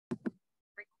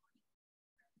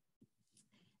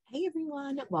Hey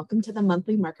everyone, welcome to the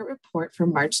monthly market report for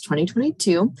March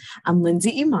 2022. I'm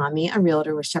Lindsey, a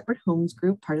realtor with Shepherd Homes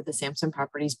Group, part of the Samson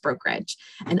Properties brokerage.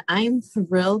 And I am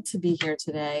thrilled to be here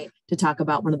today to talk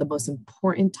about one of the most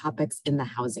important topics in the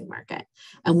housing market.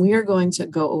 And we are going to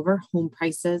go over home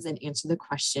prices and answer the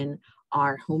question,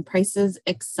 are home prices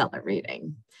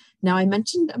accelerating? Now, I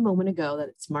mentioned a moment ago that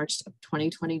it's March of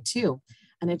 2022.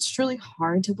 And it's truly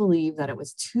hard to believe that it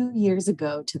was 2 years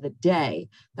ago to the day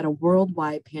that a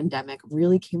worldwide pandemic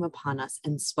really came upon us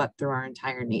and swept through our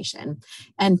entire nation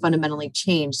and fundamentally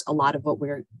changed a lot of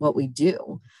what we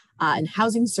do. And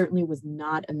housing certainly was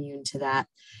not immune to that,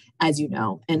 as you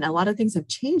know. And a lot of things have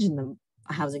changed in the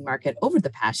housing market over the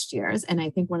past years. And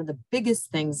I think one of the biggest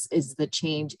things is the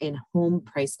change in home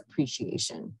price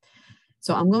appreciation.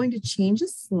 So I'm going to change the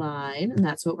slide, and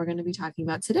that's what we're going to be talking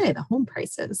about today, the home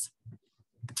prices.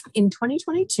 In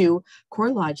 2020,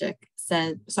 CoreLogic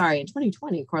said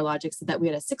that we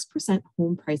had a 6%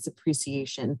 home price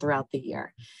appreciation throughout the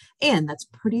year. And that's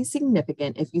pretty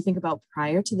significant if you think about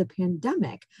prior to the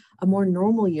pandemic, a more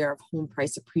normal year of home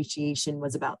price appreciation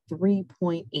was about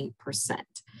 3.8%.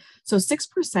 So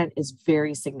 6% is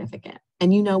very significant.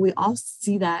 And we all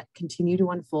see that continue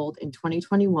to unfold in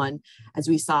 2021 as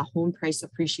we saw home price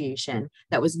appreciation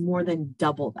that was more than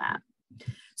double that.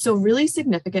 So really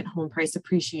significant home price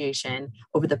appreciation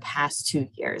over the past 2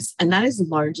 years. And that is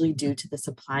largely due to the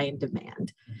supply and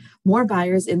demand. More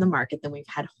buyers in the market than we've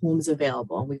had homes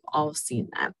available, and we've all seen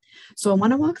that. So I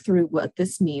want to walk through what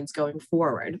this means going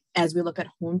forward as we look at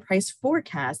home price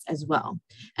forecasts as well.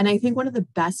 And I think one of the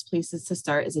best places to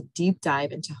start is a deep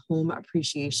dive into home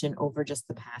appreciation over just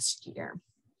the past year.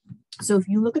 So if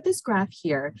you look at this graph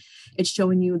here, it's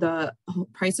showing you the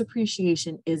price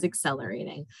appreciation is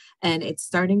accelerating, and it's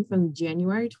starting from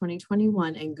January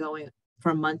 2021 and going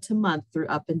from month to month through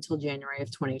up until January of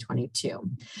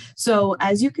 2022. So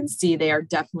as you can see, they are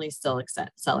definitely still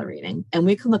accelerating. And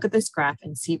we can look at this graph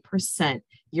and see percent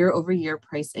year-over-year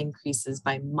price increases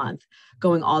by month,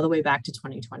 going all the way back to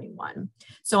 2021.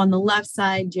 So on the left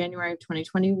side, January of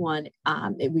 2021,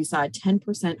 we saw a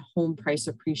 10% home price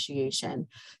appreciation.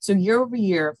 So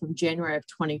year-over-year from January of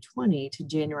 2020 to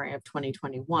January of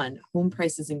 2021, home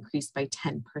prices increased by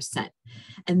 10%.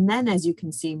 And then as you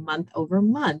can see, month over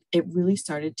month, it really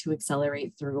started to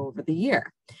accelerate through over the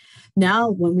year. Now,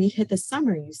 when we hit the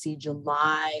summer, you see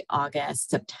July, August,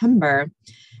 September,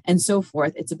 and so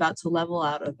forth, it's about to level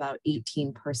out about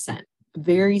 18%.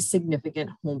 Very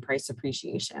significant home price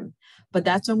appreciation. But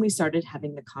that's when we started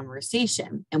having the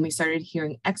conversation and we started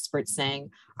hearing experts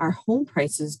saying our home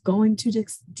price is going to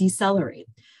decelerate,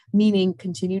 meaning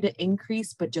continue to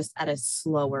increase, but just at a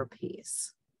slower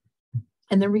pace.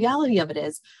 And the reality of it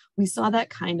is we saw that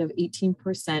kind of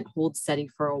 18% hold steady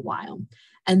for a while.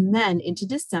 And then into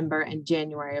December and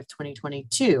January of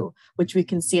 2022, which we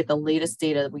can see at the latest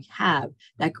data that we have,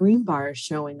 that green bar is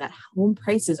showing that home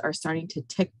prices are starting to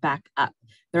tick back up.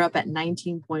 They're up at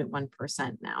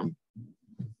 19.1% now.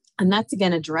 And that's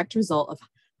again a direct result of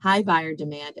high buyer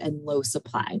demand and low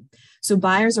supply. So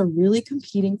buyers are really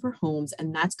competing for homes,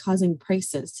 and that's causing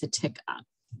prices to tick up.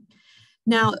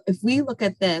 Now, if we look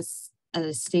at this at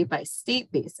a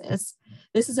state-by-state basis,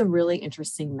 this is a really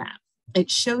interesting map. It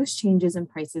shows changes in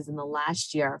prices in the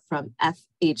last year from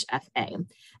FHFA.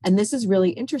 And this is really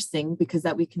interesting because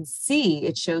that we can see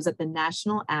it shows that the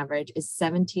national average is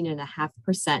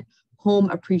 17.5% home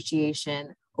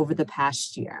appreciation over the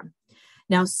past year.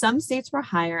 Now, some states were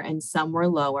higher and some were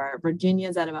lower. Virginia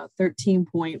is at about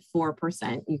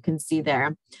 13.4%. You can see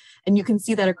there. And you can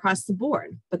see that across the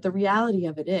board. But the reality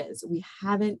of it is we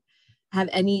haven't have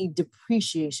any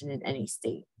depreciation in any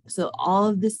state. So all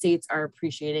of the states are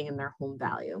appreciating in their home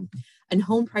value, and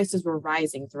home prices were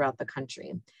rising throughout the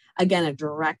country. Again, a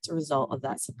direct result of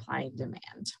that supply and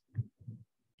demand.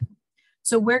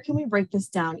 So where can we break this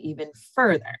down even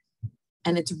further?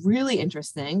 And it's really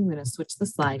interesting. I'm going to switch the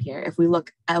slide here. If we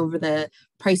look over the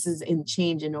prices in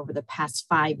change in over the past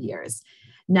 5 years,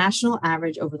 national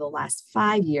average over the last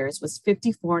 5 years was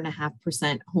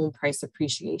 54.5% home price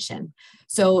appreciation.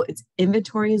 So its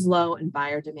inventory is low and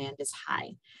buyer demand is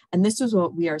high. And this is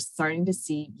what we are starting to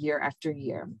see year after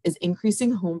year, is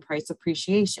increasing home price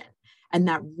appreciation. And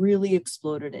that really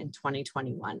exploded in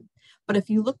 2021. But if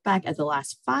you look back at the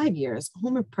last 5 years,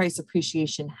 home price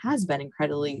appreciation has been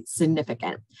incredibly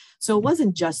significant. So it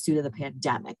wasn't just due to the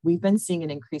pandemic. We've been seeing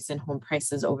an increase in home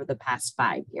prices over the past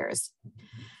 5 years.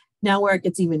 Now, where it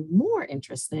gets even more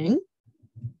interesting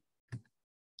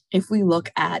if we look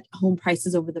at home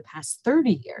prices over the past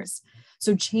 30 years,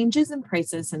 so changes in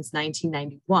prices since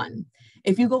 1991,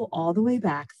 if you go all the way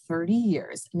back 30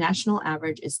 years, national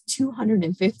average is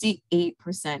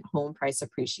 258% home price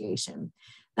appreciation.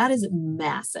 That is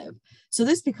massive. So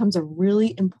this becomes a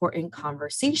really important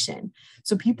conversation.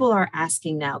 So people are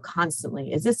asking now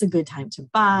constantly, is this a good time to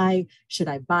buy? Should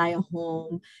I buy a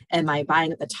home? Am I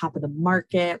buying at the top of the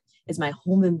market? Is my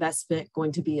home investment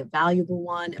going to be a valuable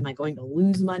one? Am I going to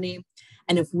lose money?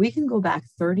 And if we can go back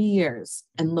 30 years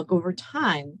and look over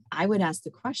time, I would ask the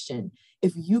question,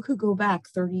 if you could go back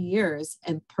 30 years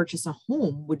and purchase a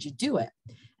home, would you do it?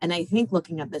 And I think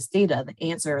looking at this data, the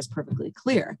answer is perfectly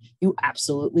clear. You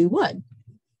absolutely would.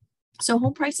 So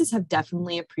home prices have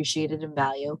definitely appreciated in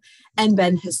value and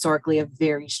been historically a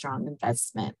very strong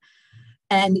investment.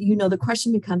 And, the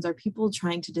question becomes, are people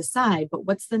trying to decide, but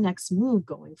what's the next move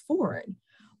going forward?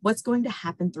 What's going to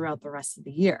happen throughout the rest of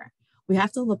the year? We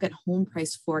have to look at home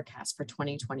price forecast for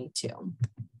 2022.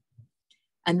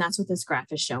 And that's what this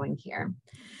graph is showing here,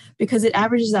 because it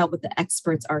averages out what the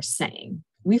experts are saying.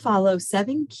 We follow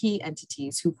 7 key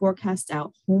entities who forecast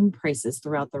out home prices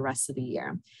throughout the rest of the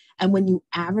year. And when you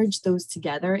average those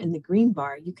together in the green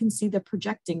bar, you can see they're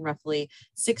projecting roughly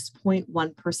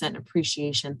 6.1%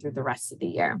 appreciation through the rest of the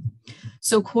year.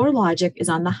 So CoreLogic is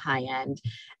on the high end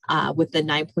with the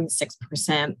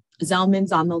 9.6%.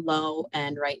 Zelman's on the low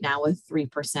end right now with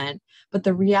 3%. But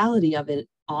the reality of it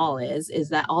all is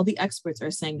that all the experts are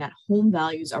saying that home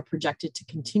values are projected to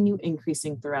continue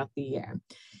increasing throughout the year.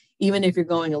 Even if you're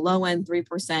going a low end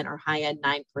 3% or high end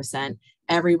 9%,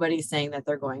 everybody's saying that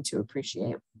they're going to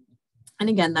appreciate. And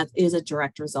again, that is a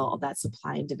direct result of that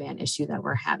supply and demand issue that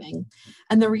we're having.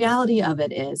 And the reality of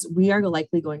it is we are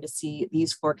likely going to see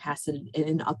these forecasted in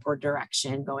an upward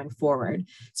direction going forward,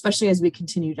 especially as we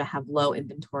continue to have low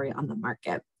inventory on the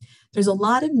market. There's a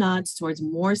lot of nods towards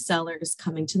more sellers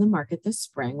coming to the market this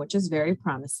spring, which is very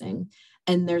promising.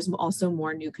 And there's also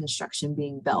more new construction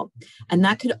being built. And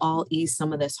that could all ease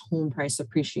some of this home price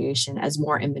appreciation as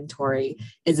more inventory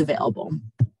is available.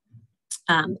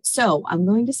 So I'm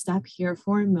going to stop here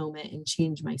for a moment and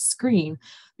change my screen,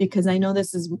 because I know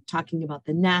this is talking about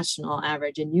the national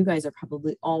average and you guys are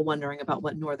probably all wondering about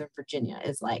what Northern Virginia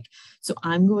is like. So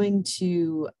I'm going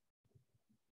to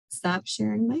stop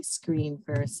sharing my screen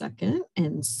for a second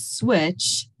and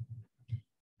switch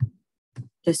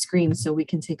the screen so we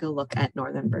can take a look at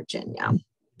Northern Virginia.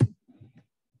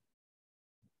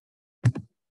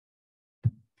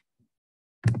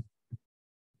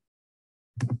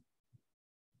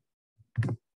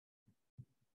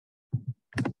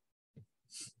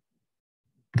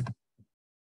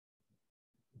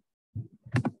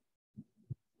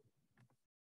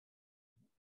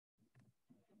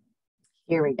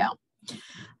 Here we go.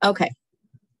 Okay.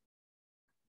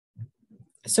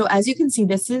 So as you can see,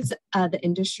 this is the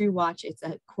industry watch. It's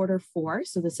at Q4.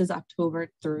 So this is October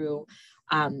through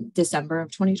December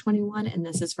of 2021. And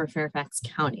this is for Fairfax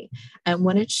County. And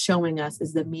what it's showing us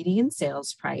is the median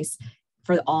sales price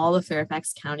for all of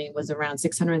Fairfax County was around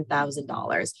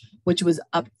 $600,000, which was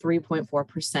up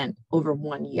 3.4% over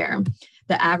 1 year.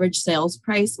 The average sales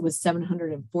price was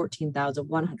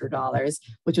 $714,100,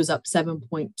 which was up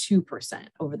 7.2%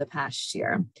 over the past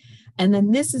year. And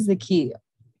then this is the key.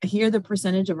 Here, the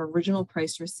percentage of original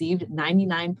price received,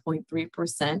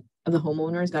 99.3% of the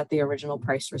homeowners got the original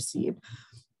price received.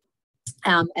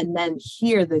 And then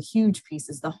here, the huge piece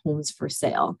is the homes for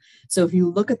sale. So if you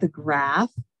look at the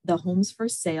graph, the homes for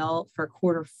sale for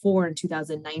Q4 in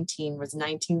 2019 was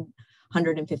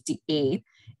 1,958.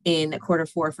 In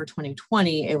Q4 for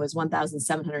 2020, it was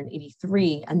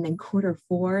 1,783. And then Q4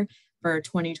 for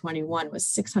 2021 was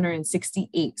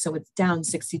 668. So it's down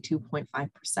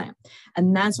 62.5%.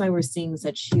 And that's why we're seeing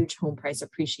such huge home price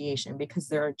appreciation, because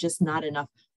there are just not enough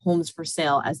homes for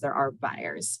sale as there are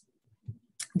buyers.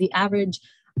 The average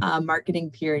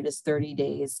marketing period is 30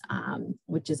 days,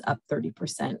 which is up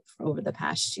 30% over the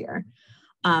past year.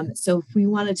 So if we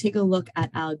want to take a look at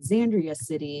Alexandria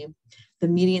City, the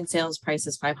median sales price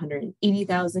is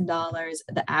 $580,000.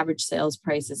 The average sales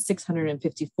price is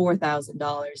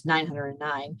 $654,000,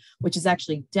 909, which is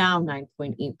actually down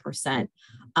 9.8%.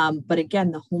 But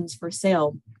again, the homes for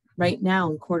sale right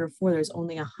now in Q4, there's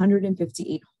only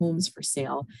 158 homes for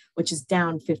sale, which is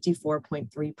down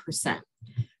 54.3%.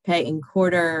 Okay, in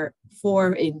Q4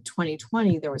 in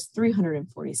 2020, there was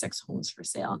 346 homes for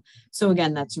sale. So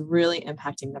again, that's really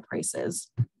impacting the prices.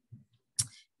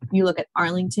 You look at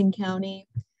Arlington County,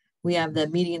 We have the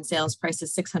median sales price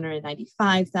is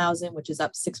 $695,000, which is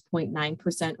up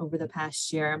 6.9% over the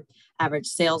past year. Average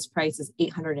sales price is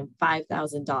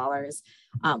 $805,000,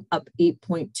 up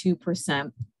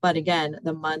 8.2%. But again,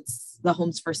 the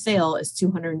homes for sale is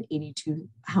 282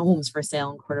 homes for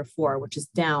sale in quarter four, which is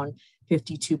down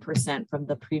 52% from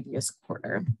the previous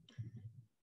quarter.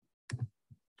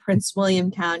 Prince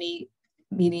William County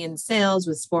median sales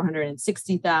was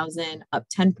 $460,000, up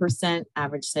 10%.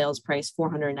 Average sales price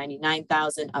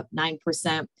 $499,000, up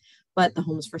 9%. But the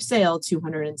homes for sale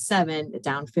 207,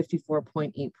 down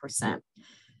 54.8%.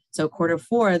 So quarter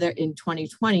four there in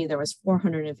 2020 there was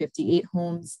 458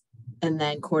 homes, and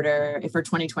then for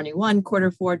 2021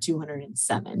 quarter four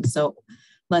 207. So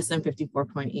less than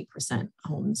 54.8%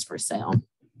 homes for sale.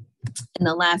 In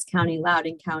the last county,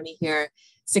 Loudoun County here,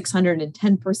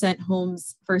 610%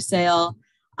 homes for sale.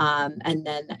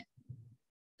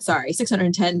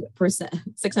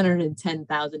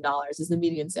 $610,000 is the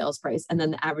median sales price. And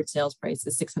then the average sales price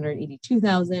is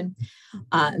 $682,000.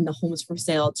 And the homes for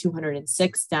sale,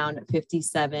 206, down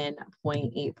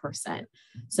 57.8%.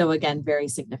 So again, very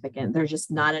significant. There's just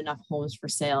not enough homes for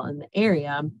sale in the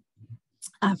area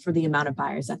for the amount of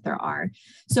buyers that there are.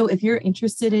 So if you're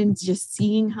interested in just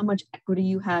seeing how much equity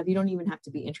you have, you don't even have to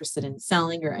be interested in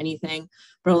selling or anything,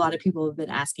 but a lot of people have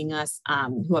been asking us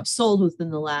who have sold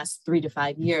within the last 3 to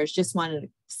 5 years, just wanted to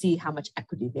see how much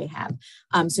equity they have.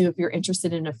 So if you're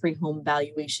interested in a free home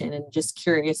valuation and just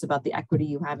curious about the equity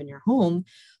you have in your home,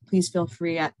 please feel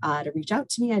free to reach out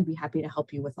to me. I'd be happy to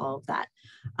help you with all of that.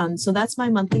 So that's my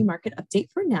monthly market update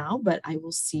for now, but I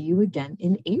will see you again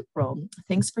in April.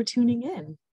 Thanks for tuning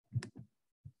in.